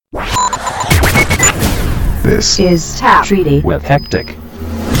This is Tap Treaty with Hectic.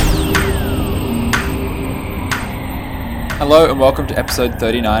 Hello and welcome to episode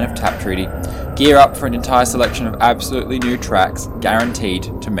 39 of Tap Treaty. Gear up for an entire selection of absolutely new tracks guaranteed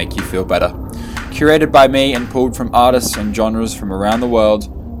to make you feel better. Curated by me and pulled from artists and genres from around the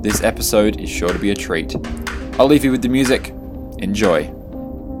world, this episode is sure to be a treat. I'll leave you with the music. Enjoy.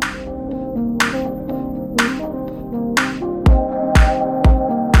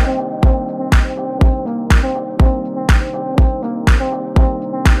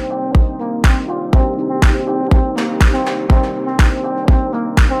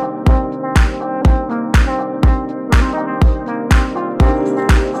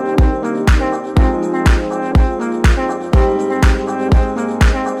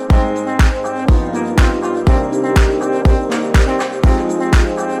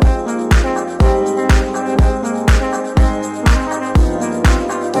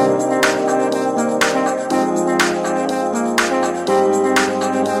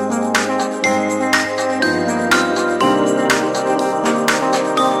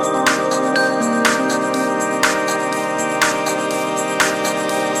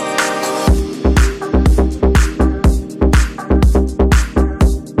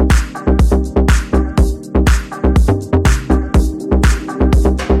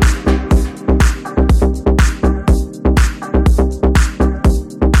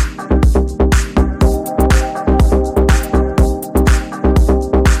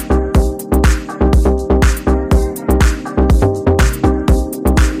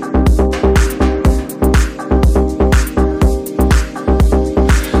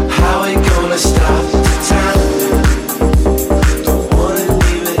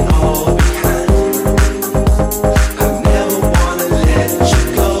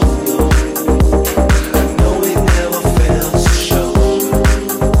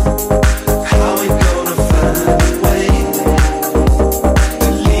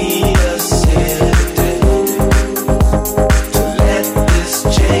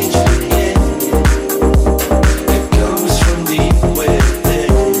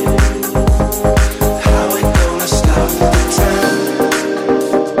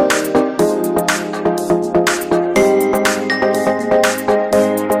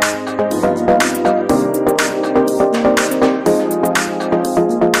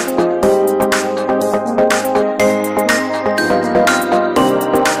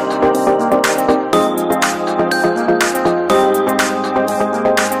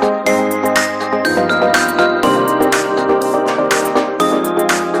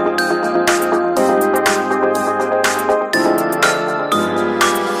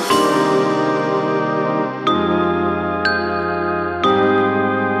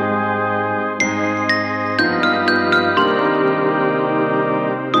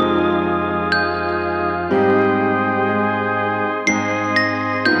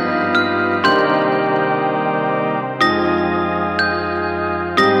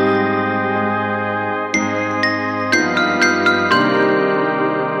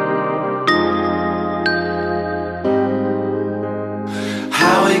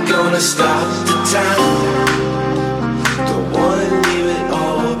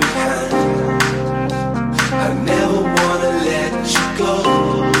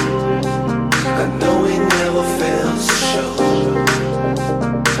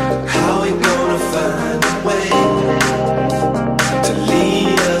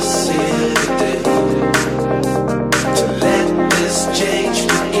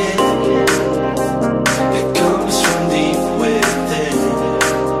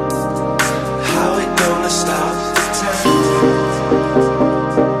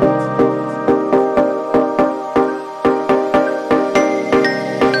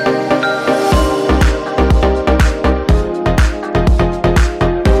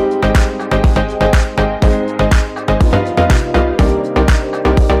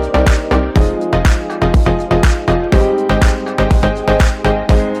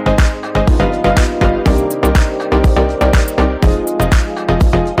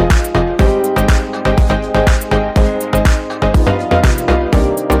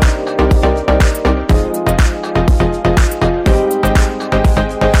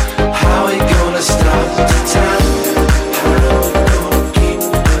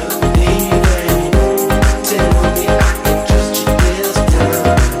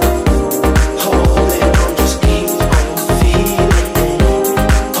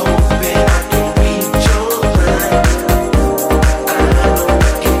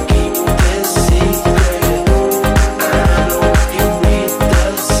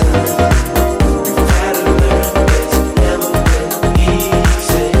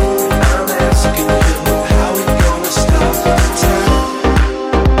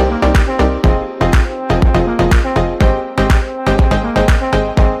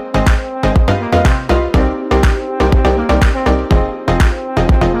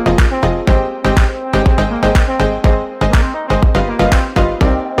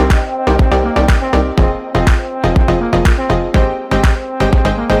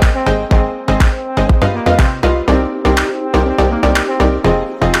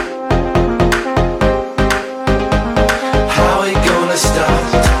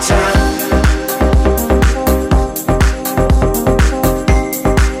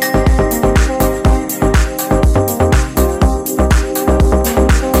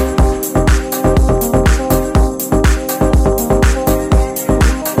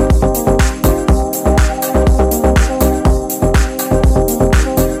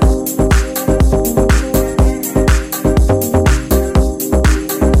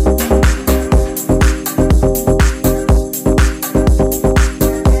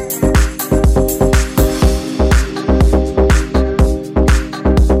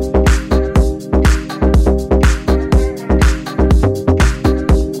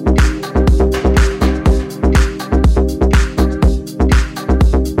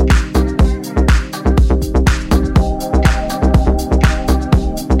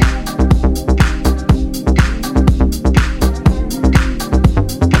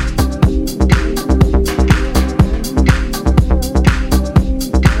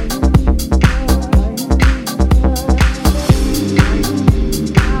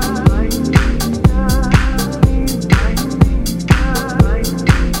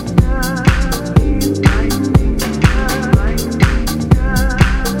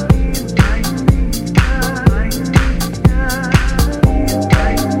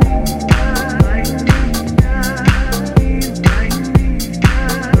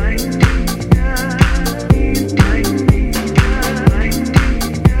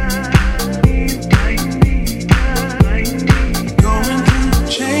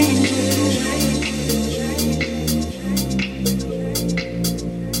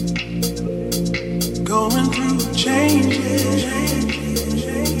 Going through changes.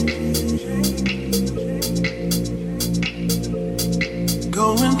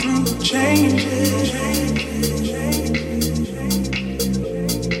 Going through changes.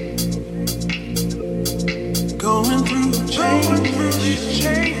 Going through changes.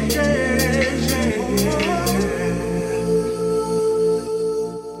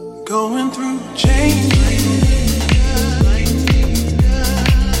 Going through changes.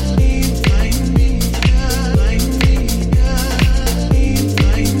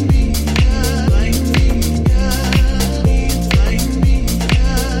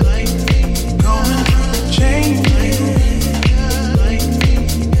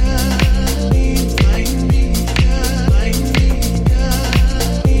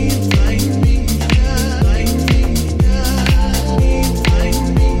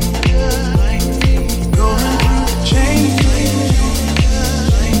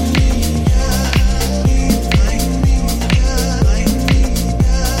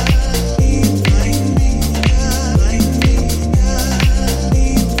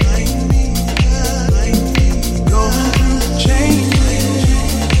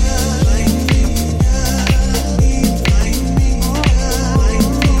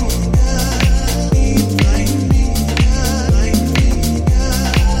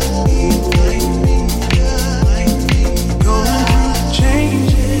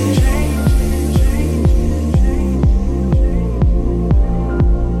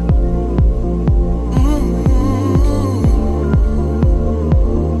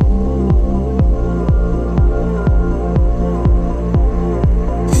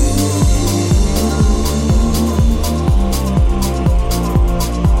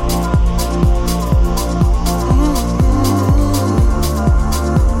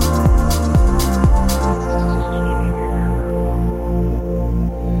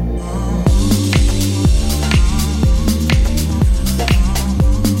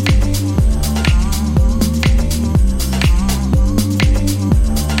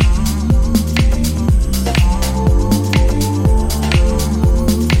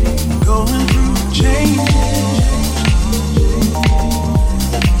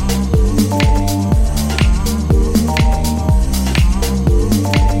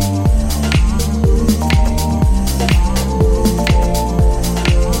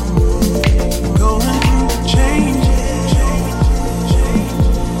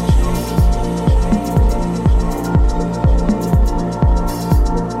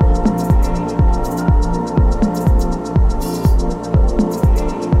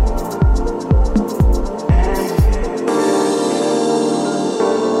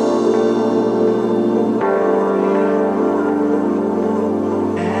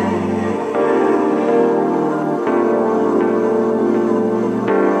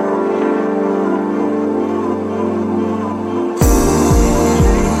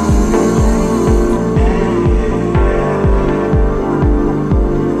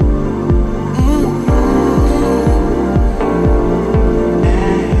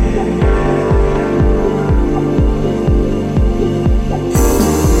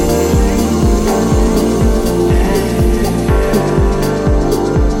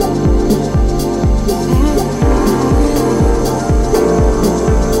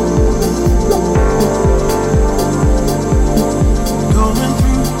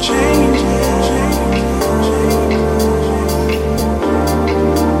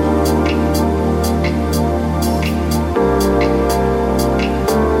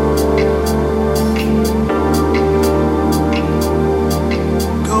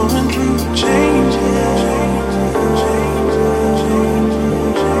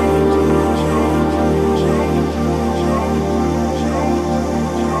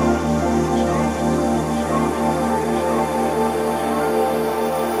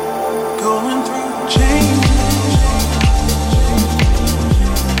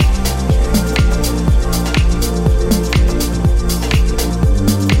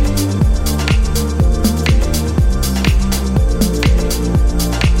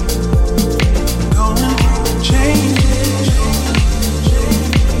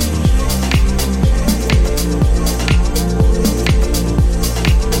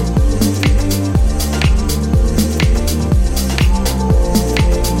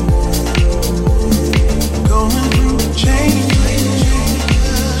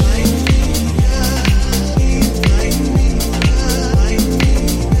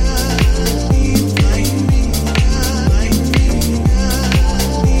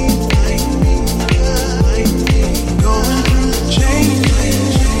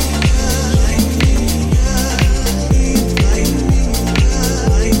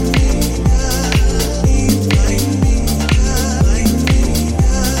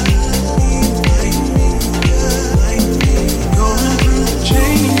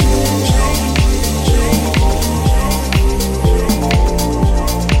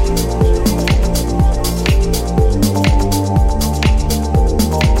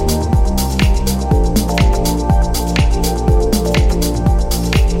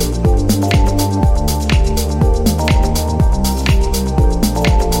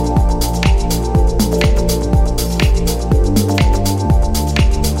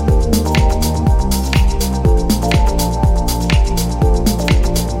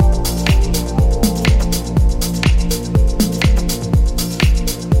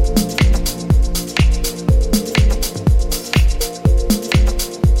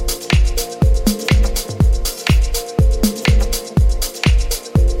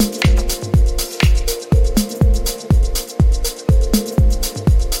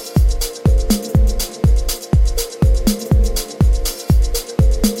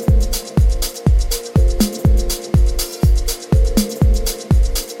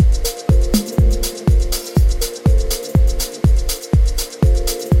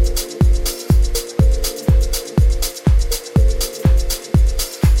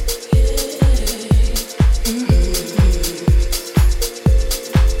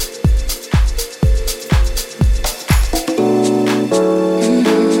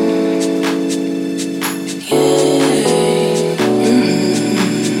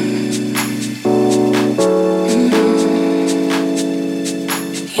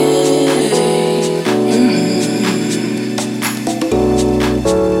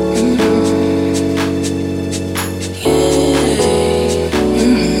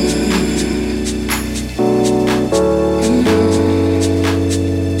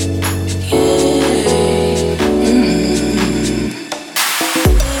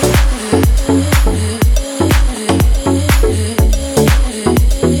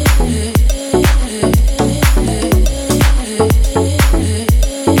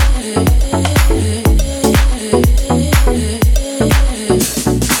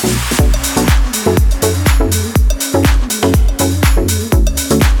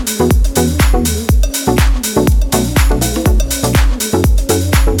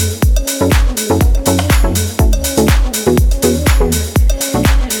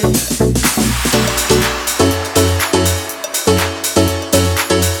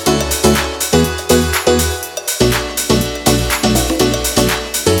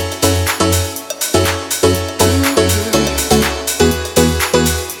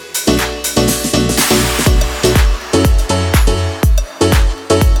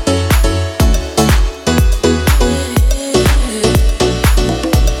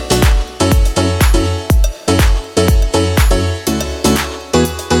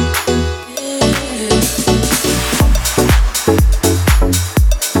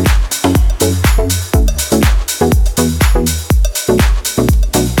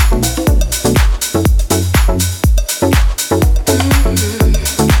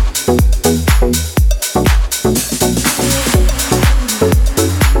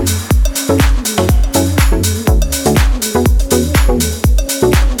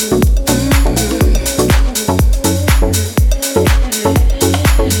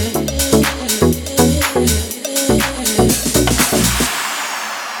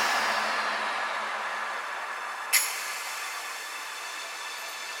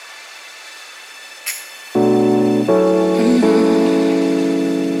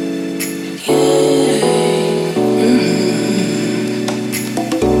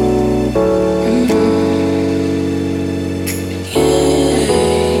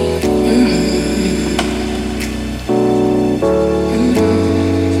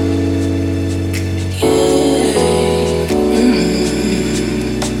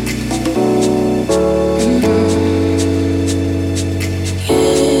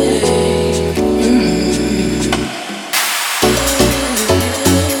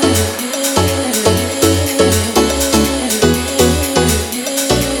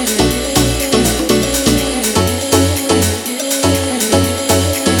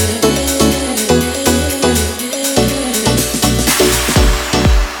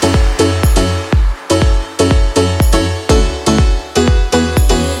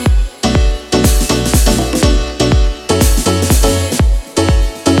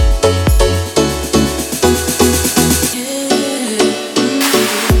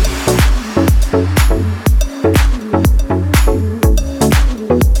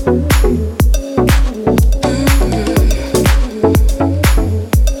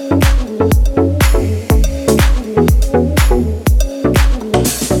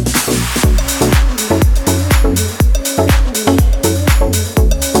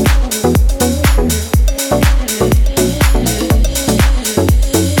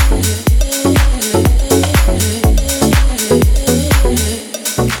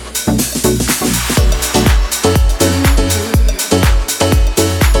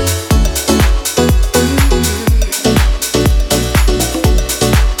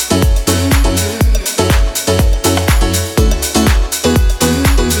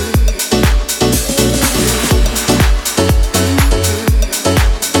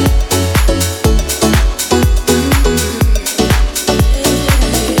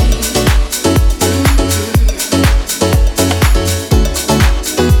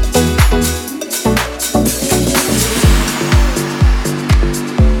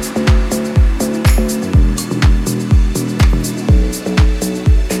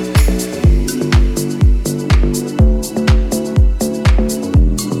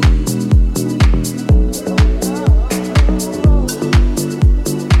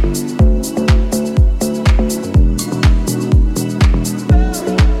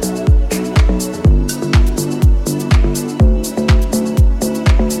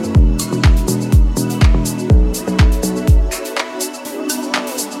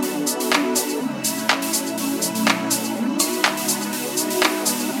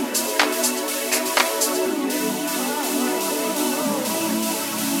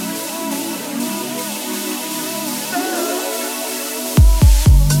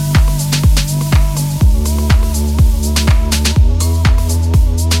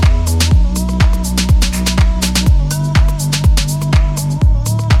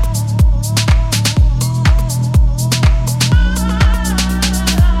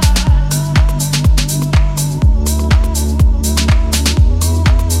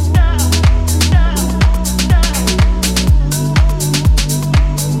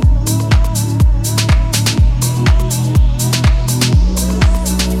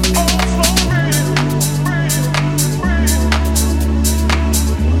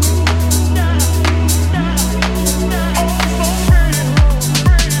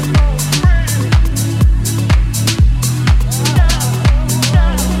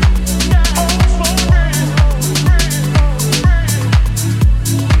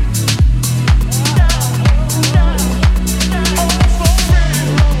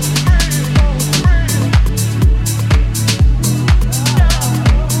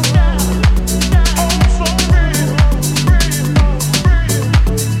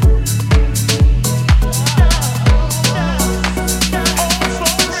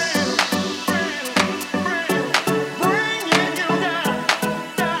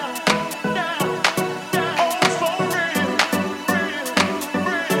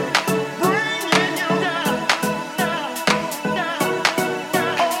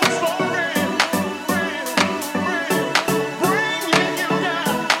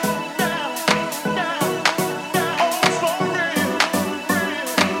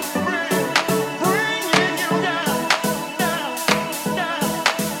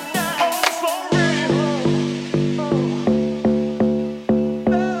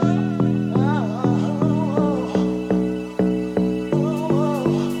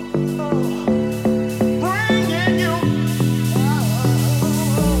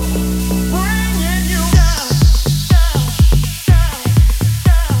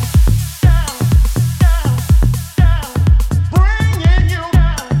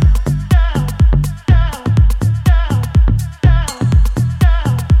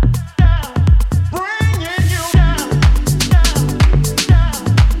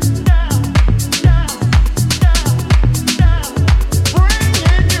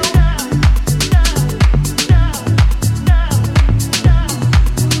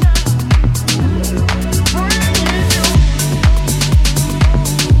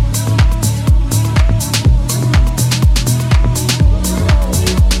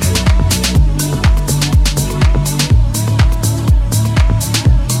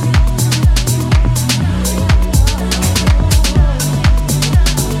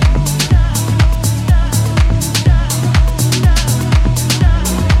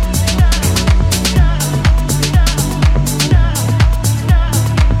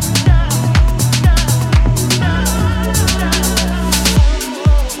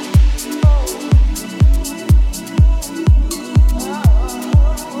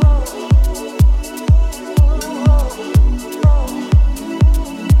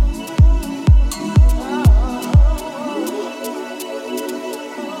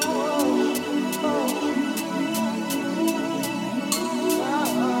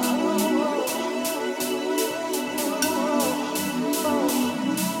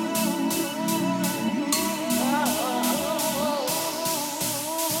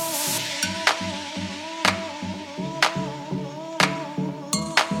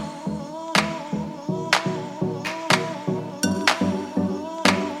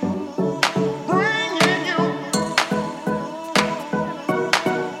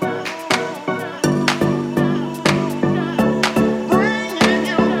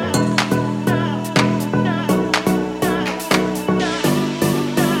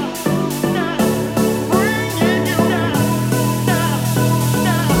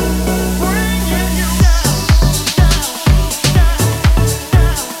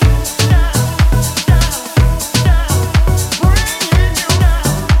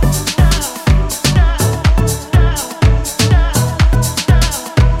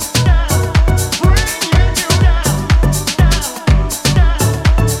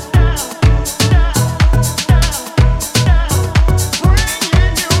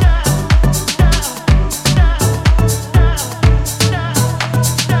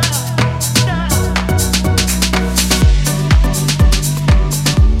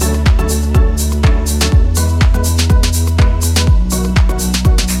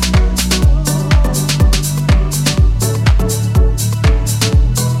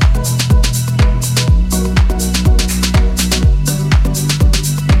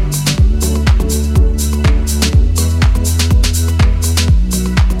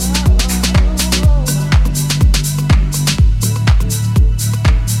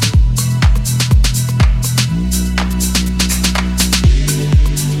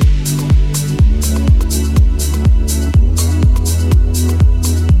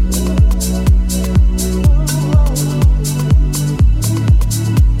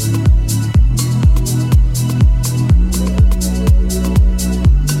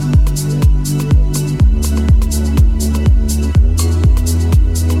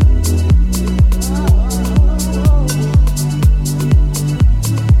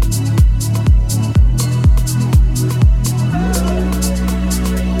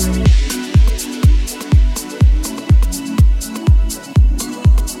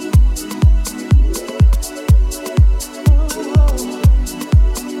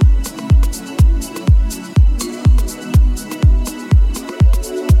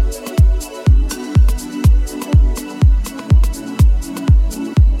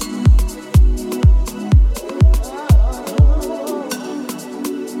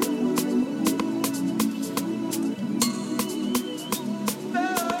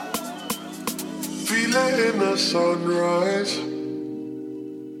 sunrise,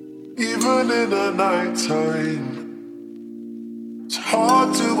 even in the nighttime. It's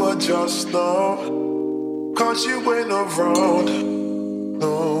hard to adjust now, 'cause you ain't around.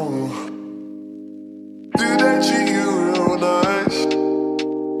 No. Do they treat you real nice?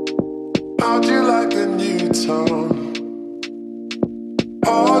 How'd you like a new town?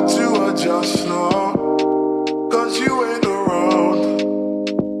 Hard to adjust now, 'cause you ain't around.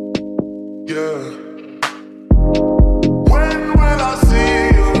 Yeah. When will I see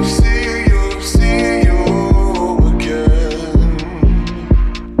you, see you, see you again?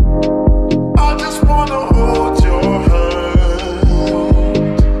 I just wanna hold your hand.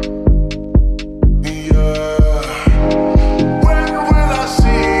 Yeah. When will I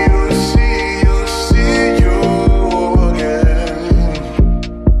see you, see you, see you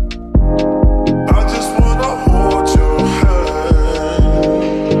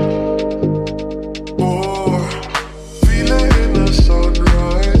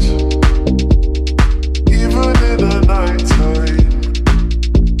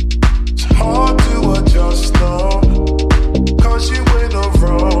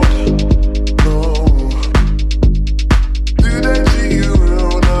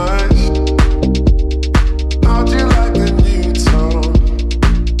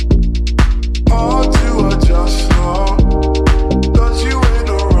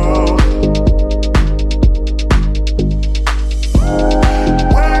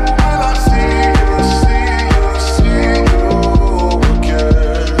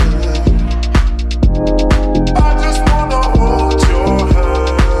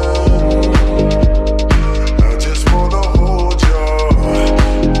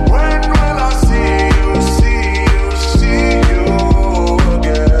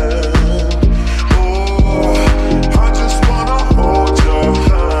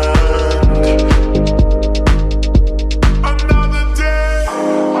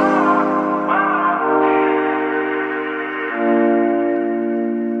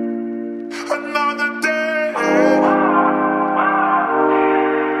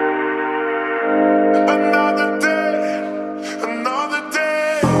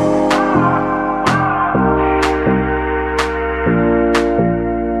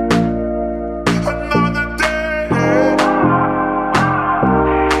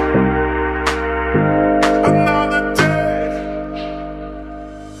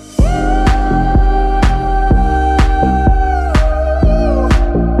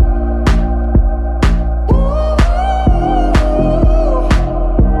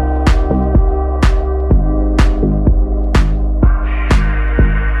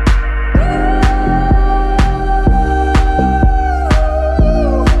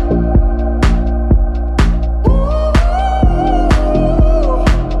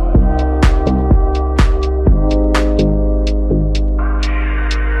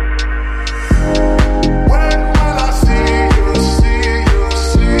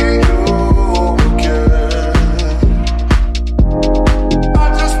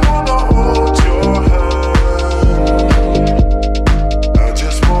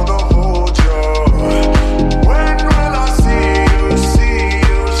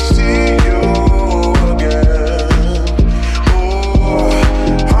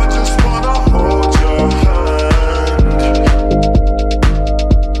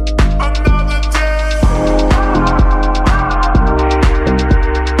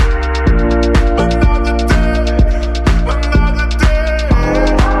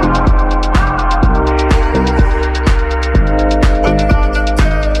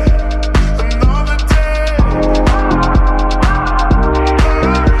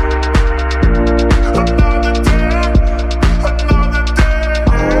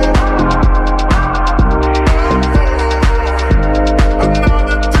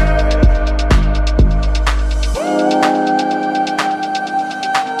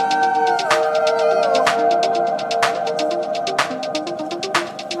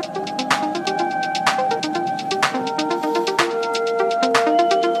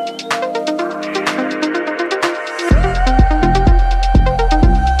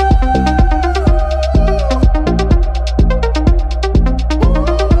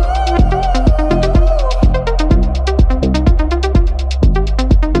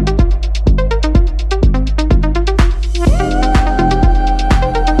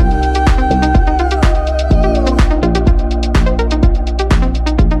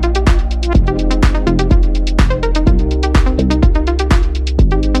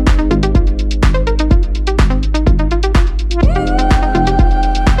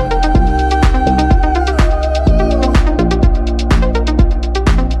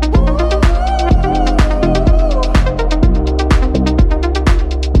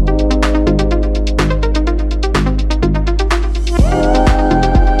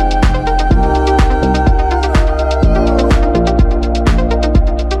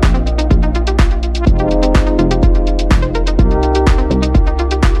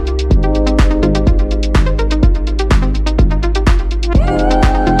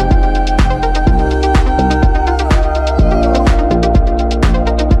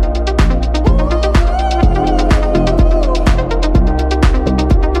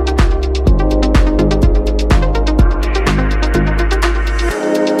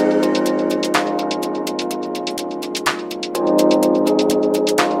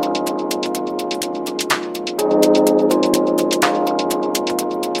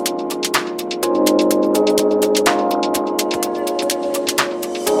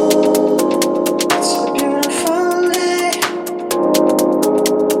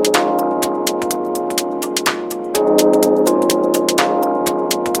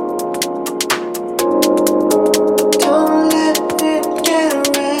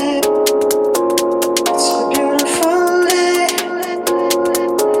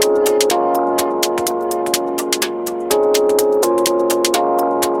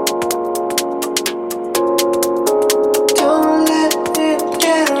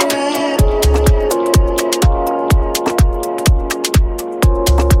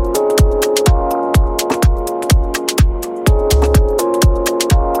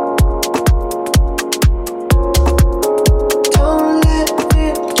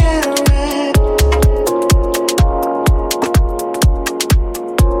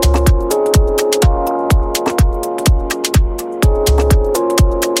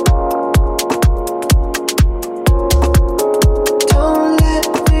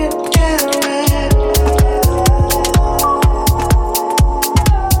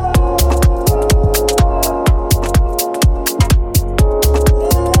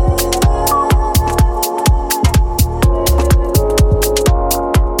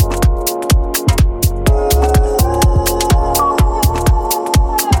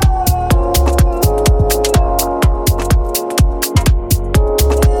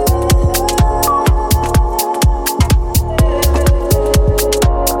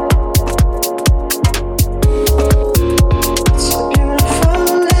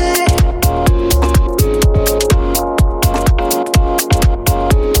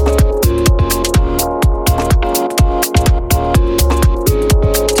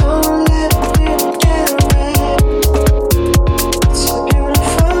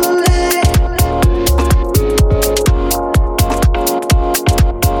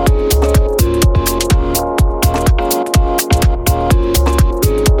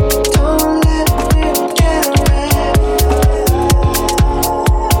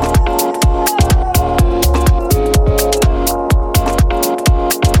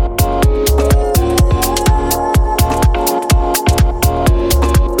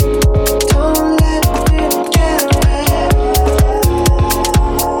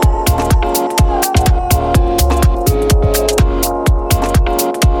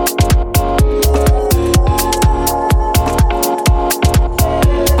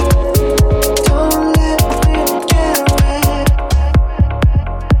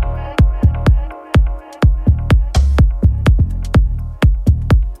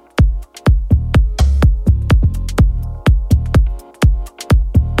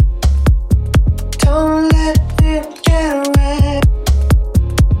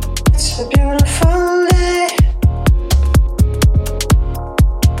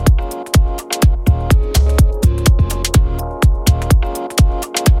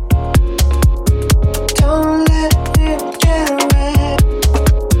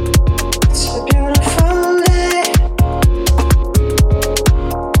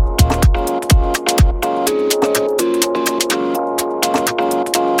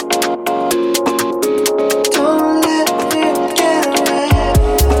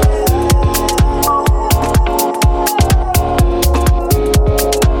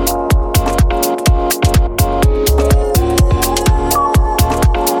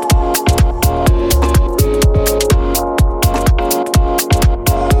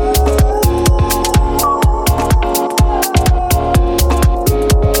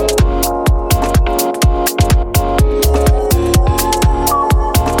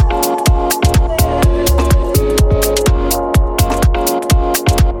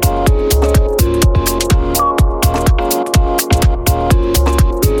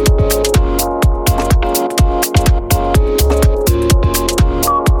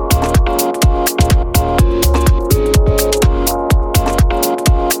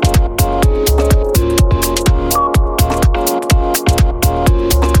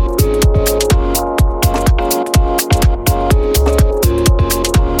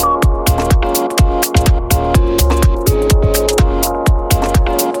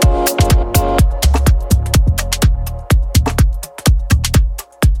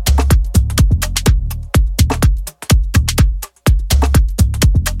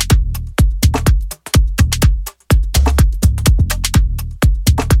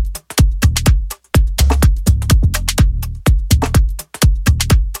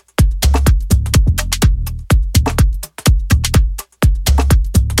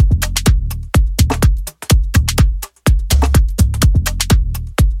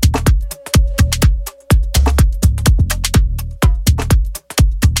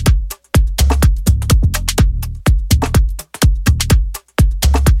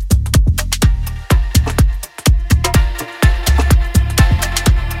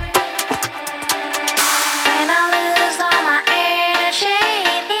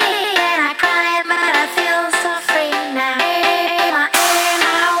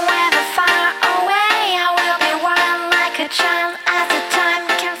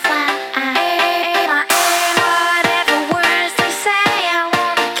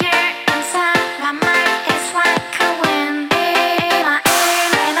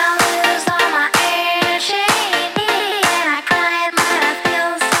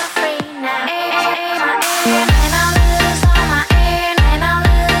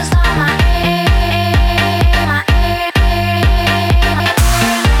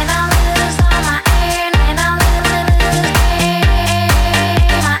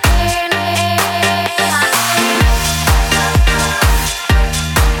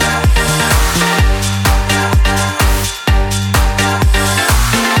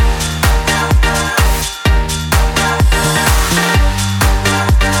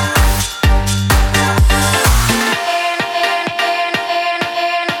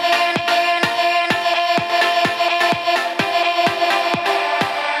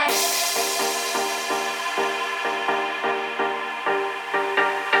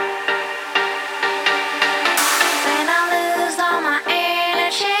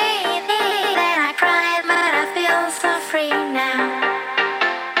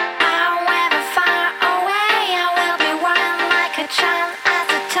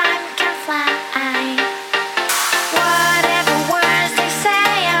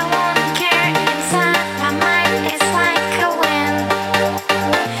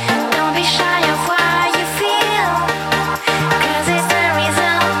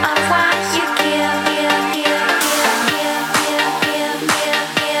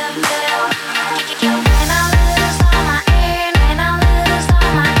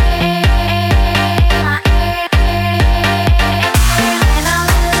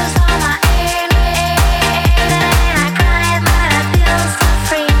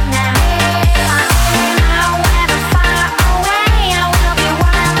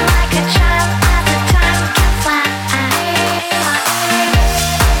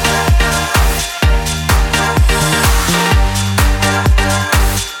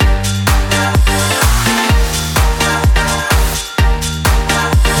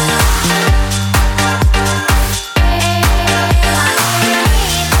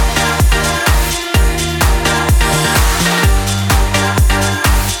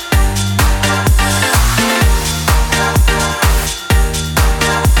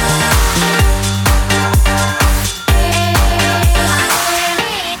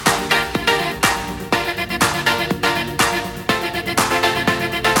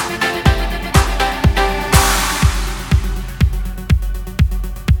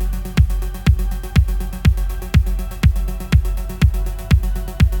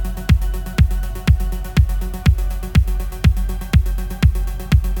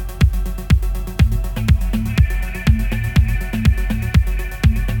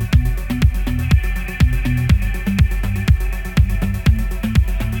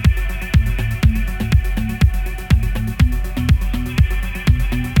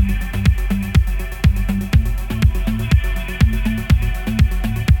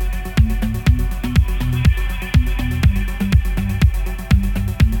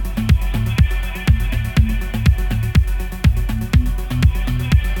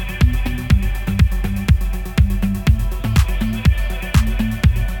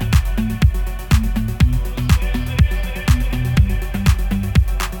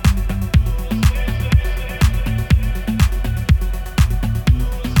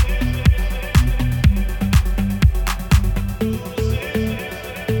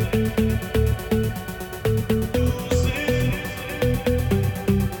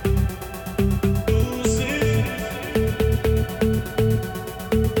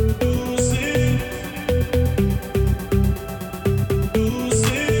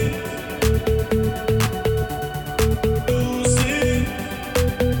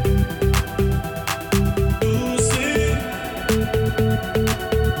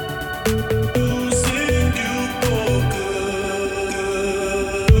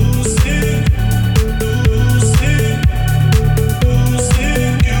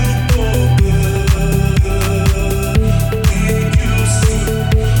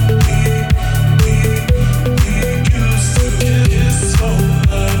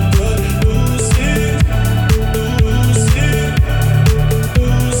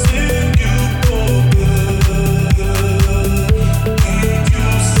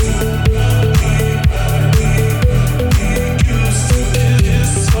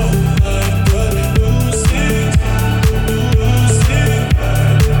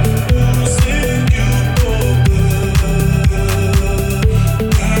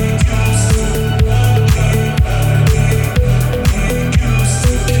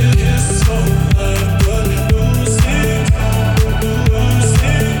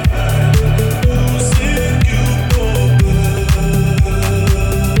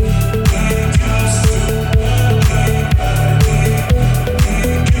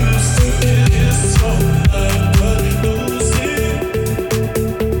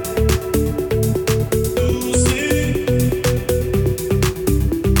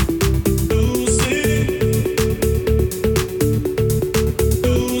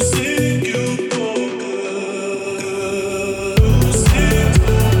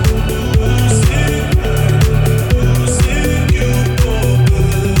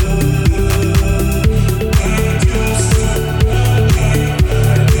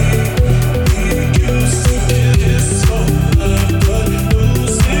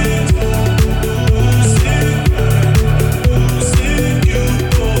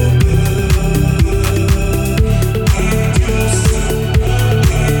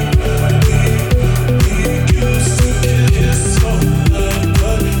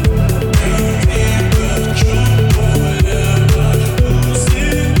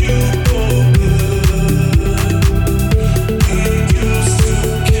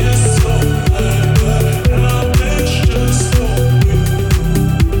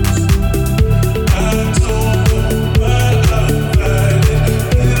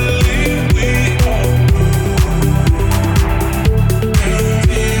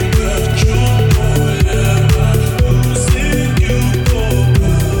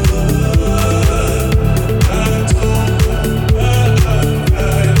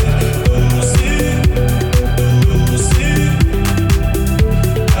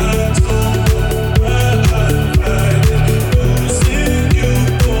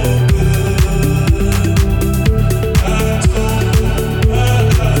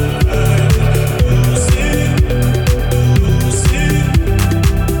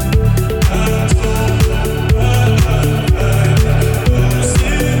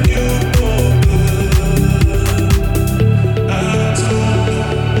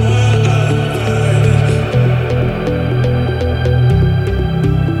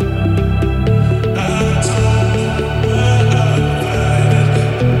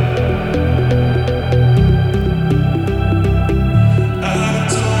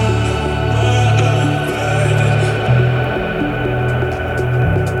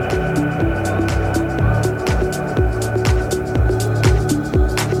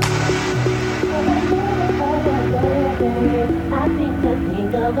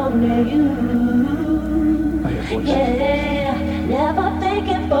love only you. Yeah, never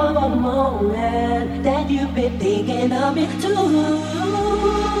thinking for a moment that you've been thinking of me too.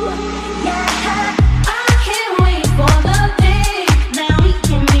 Yeah, I can't wait for the day now we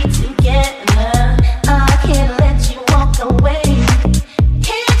can be together. I can't let you walk away.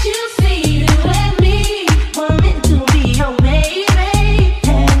 Can't you see you and me were meant to be your baby?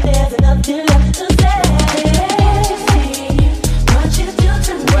 And there's enough to say. Can't you see what you do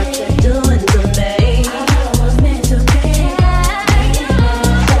to me? What you're doing to me? I was meant to be.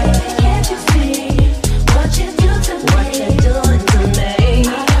 Can't you see what you do to me? What you're doing to me?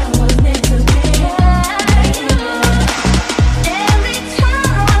 I was meant to be. Every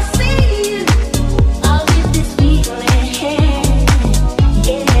time I see you, I'll get this feeling.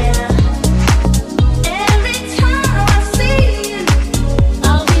 Yeah. Every time I see you,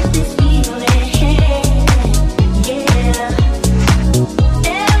 I'll get this feeling. Yeah.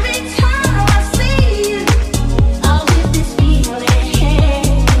 Every time I see you, I'll get this feeling.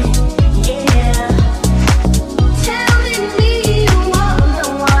 Yeah. Telling me you are the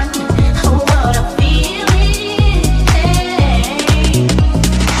one. Oh, what a feeling.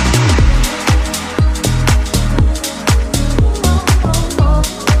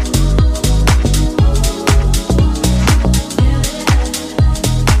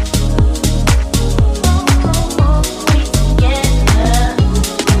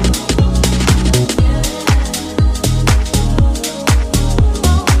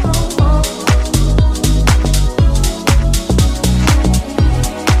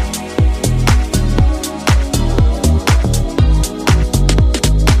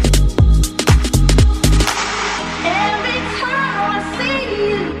 Every time I see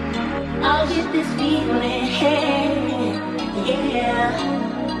you, I'll get this feeling. Yeah.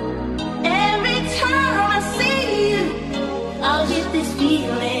 Every time I see you, I'll get this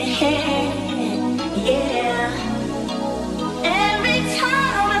feeling. Yeah. Every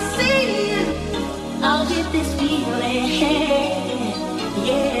time I see you, I'll get this feeling.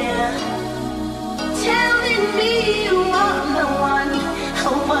 Yeah. Telling me you are the one. Oh,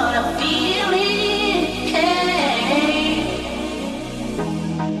 what a feeling.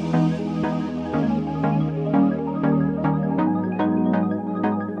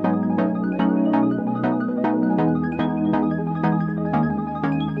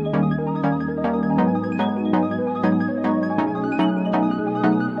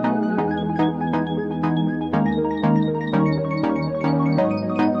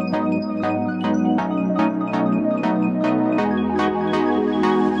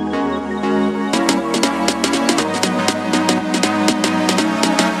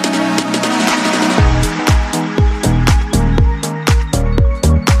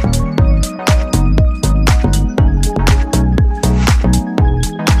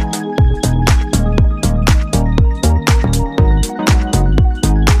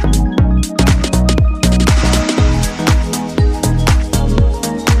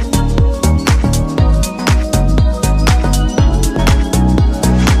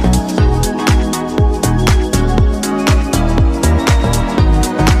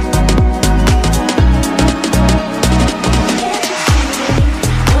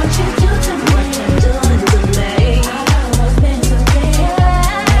 What you do to me? What you're doing to me? I was meant to be.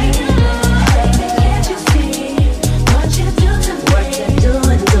 Can't you see what you do to me? What you're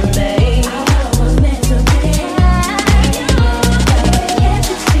doing to me? I was meant to be. Can't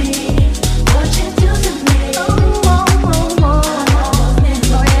you see what you do to me? I was meant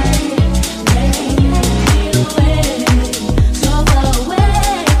to be. Making me feel away, so far away.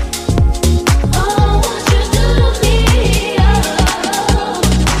 Oh, what you do to me?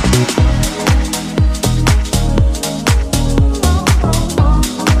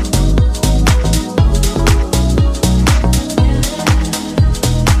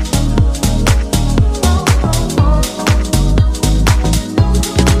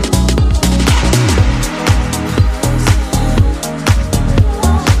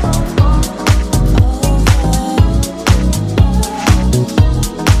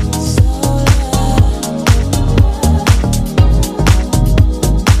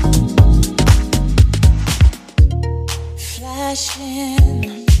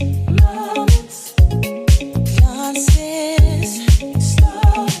 Flashing moments, glances,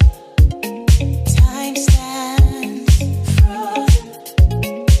 slow. Time stands frozen.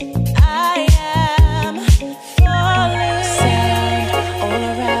 I am falling. Sound all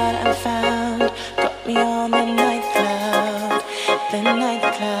around and found. Got me on the ninth cloud. The ninth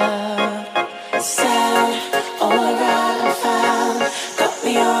cloud. Sound all around and found. Got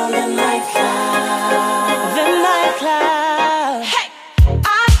me on the ninth cloud. The ninth cloud. Hey!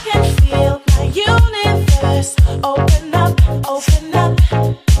 I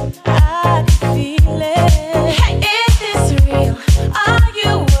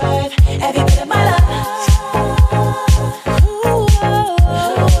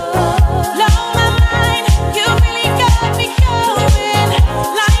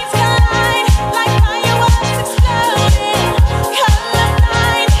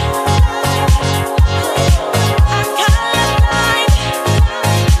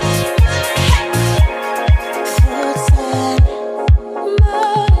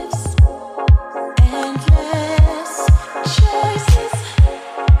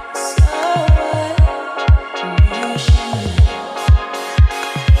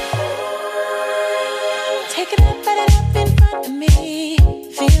Pick it up, set it up in front of me.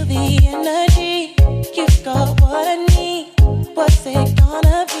 Feel the energy. You got what I need. What's it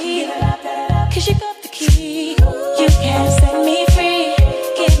gonna be? 'Cause you got the key. You can set me free.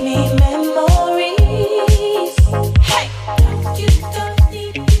 Give me memories. Hey, you don't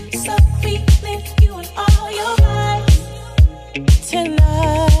need to stop feeling you and all your vibes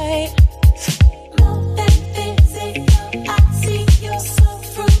tonight. Know that things ain't done. I see your soul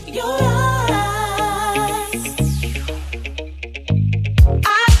through your eyes.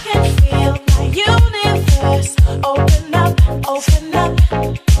 I can feel my universe open up, open up.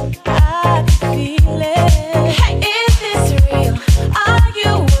 I can feel it. Hey, is this real? Are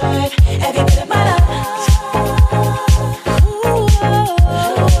you worth every bit of my love? Ooh,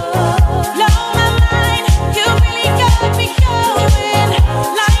 blow my mind. You really got me going.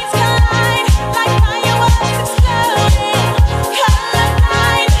 Lights collide like fireworks exploding.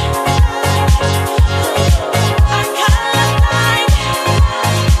 Colorblind, I'm colorblind.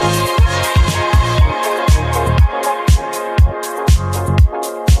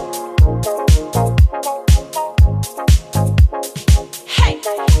 Hey.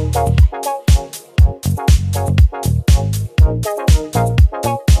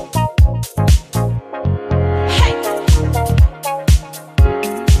 Hey.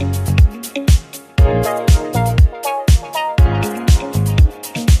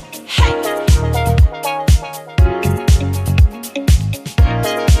 Hey.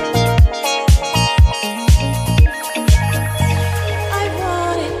 I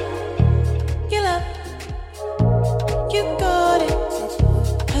want it. You love. You got it.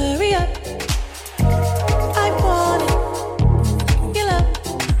 Hurry up. I want it. You love.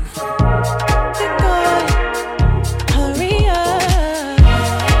 You got it. Hurry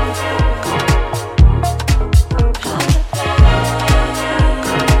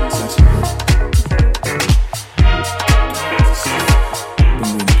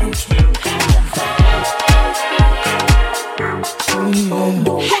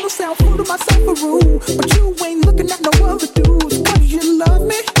Wanna sound full to myself a rule, but you ain't looking at no other dudes. Cause you love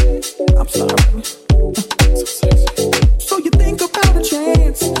me. I'm sorry. So sexy. So you think about a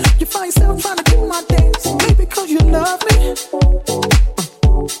chance. You find yourself trying to do my dance. Maybe cause you love me.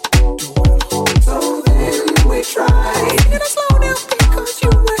 So then we try. And I slow down because you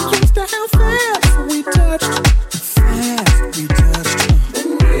were used to how fast we touched. Fast we touched. Then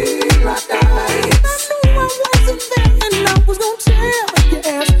we locked eyes. I knew I wasn't there and I was gonna tear your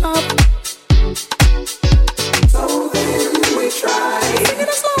ass up. So then we tried. And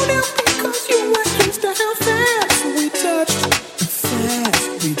I slow down because you were used to how fast we touched. Fast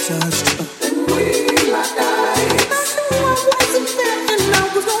we touched. Then we locked eyes. I knew I wasn't there and I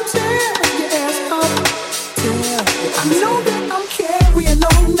was gonna tear your ass up. I know that I'm carrying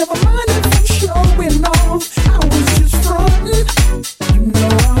on. Never mind if I'm showing off. I was just frontin'. You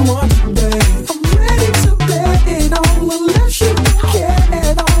know I want you, babe. I'm ready to bet it on unless you don't care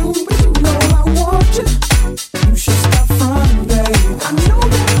at all. But you know I want you. You should stop frontin', babe. I know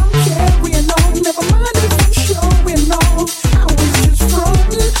that I'm carrying on. Never mind if I'm showing off. I was just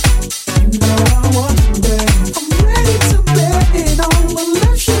frontin'. You know I want you, babe. I'm ready to bet it on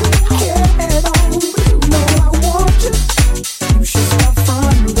unless you don't care at all. But you know I want you. You should stop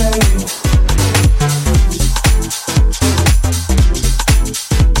frontin', babe.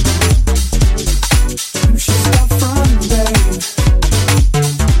 You should stop frontin', babe.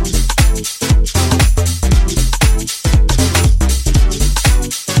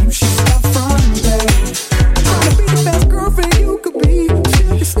 You should stop frontin', babe. Trying to be the best girlfriend you could be.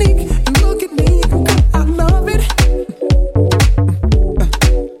 Till you sneak and look at me. I love it.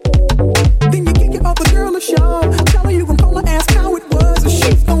 Then you give your other girl a shot. Tell her you gon' call her, ask how it was, and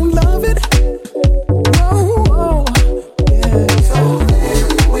she's gon' love it. Whoa, yeah. So then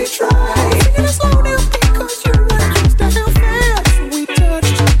we tried. And I slow down because you were used to how fast we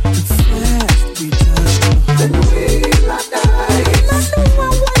touched. Fast we touched. Then we locked eyes. And I knew I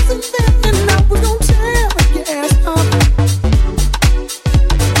wasn't there and I was gon' tear your ass up.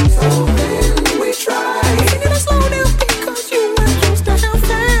 So then we tried. And I slow down because you were used to how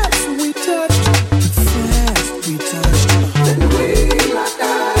fast we touched. Fast we touched. Then we locked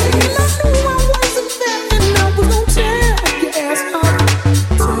eyes. And I knew I wasn't there and I was gon' tear your ass up.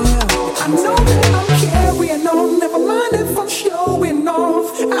 I know that I'm carrying on. Never mind if I'm showing off.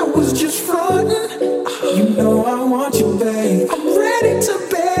 I was just frontin'. You know I want you, babe. I'm ready to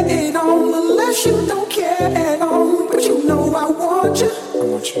bet it on unless you don't care at all. But you know I want you.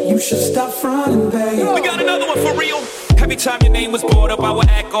 You should stop frontin', babe. We got another one for real. Every time your name was brought up, I would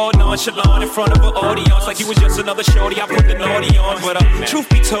act all nonchalant in front of an audience, like you was just another shorty. I put the naughty on, but truth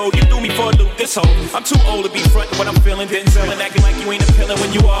be told, you threw me for a loop this whole. I'm too old to be frontin' what I'm feeling, Denzel, and acting like you ain't appealing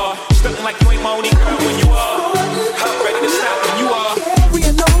when you are. Stuntin' like you ain't my only girl when you are. I'm ready to stop when you are.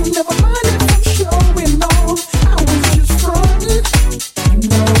 Carrying on, never mind if I'm showing off. I was just frontin'. You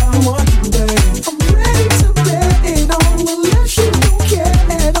know I want you, babe. I'm ready to bet it on, unless you don't care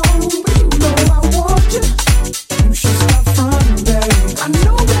at all. But you know I want you. You should stop frontin', babe. I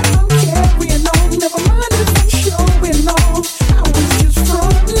know that I'm carrying on, never mind if I'm showing off. I was just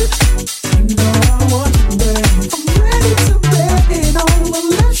frontin'. You know I want you, babe. I'm ready to bet it on,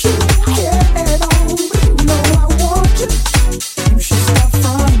 unless you don't care at all. But you know I want you.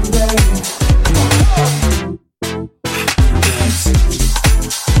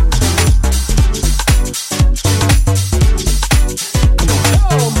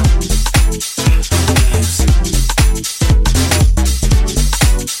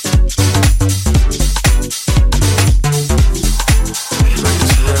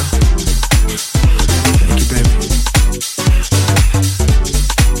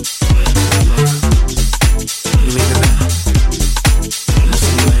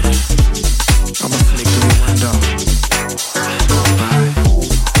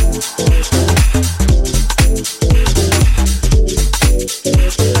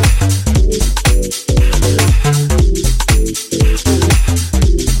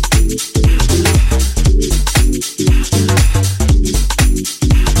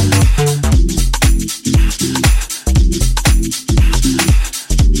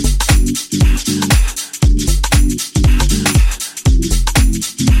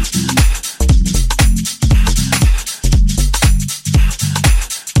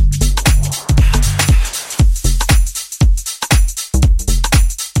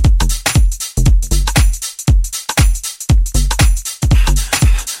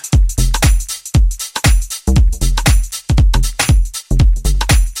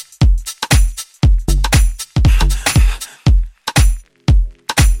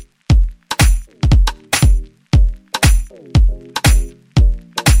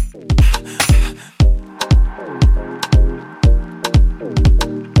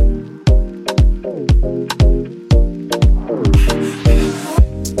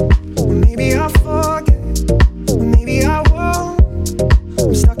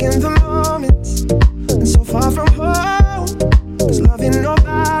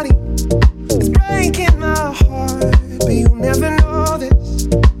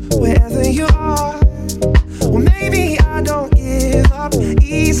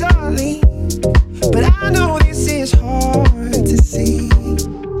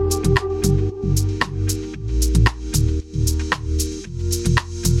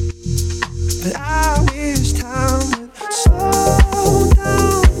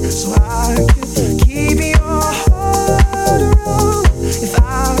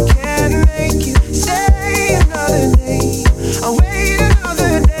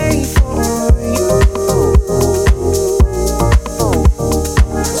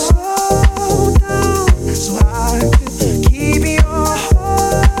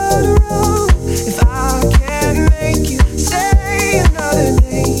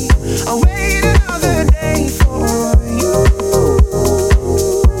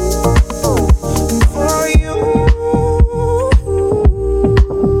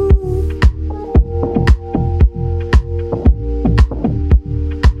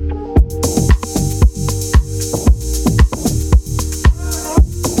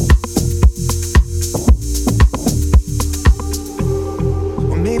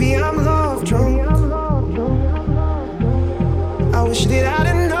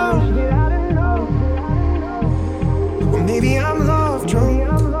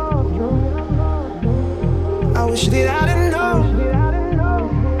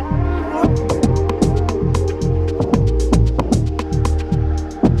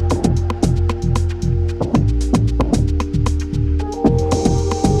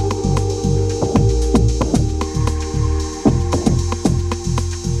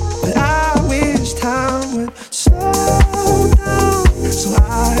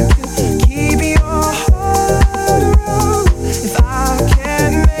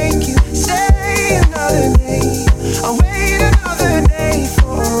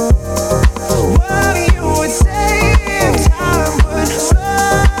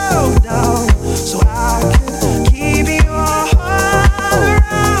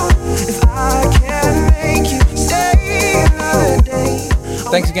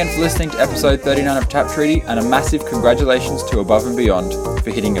 Thanks again for listening to episode 39 of Tap Treaty, and a massive congratulations to Above and Beyond for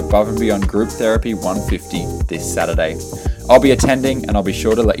hitting Above and Beyond Group Therapy 150 this Saturday. I'll be attending, and I'll be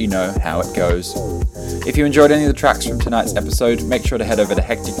sure to let you know how it goes. If you enjoyed any of the tracks from tonight's episode, make sure to head over to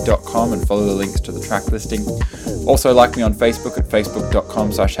hectic.com and follow the links to the track listing. Also like me on Facebook at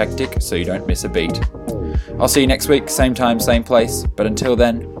facebook.com/hectic so you don't miss a beat. I'll see you next week, same time, same place, but until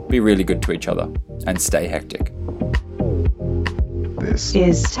then, be really good to each other, and stay hectic. This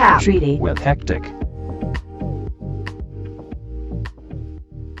is Tap Treaty with Hectic.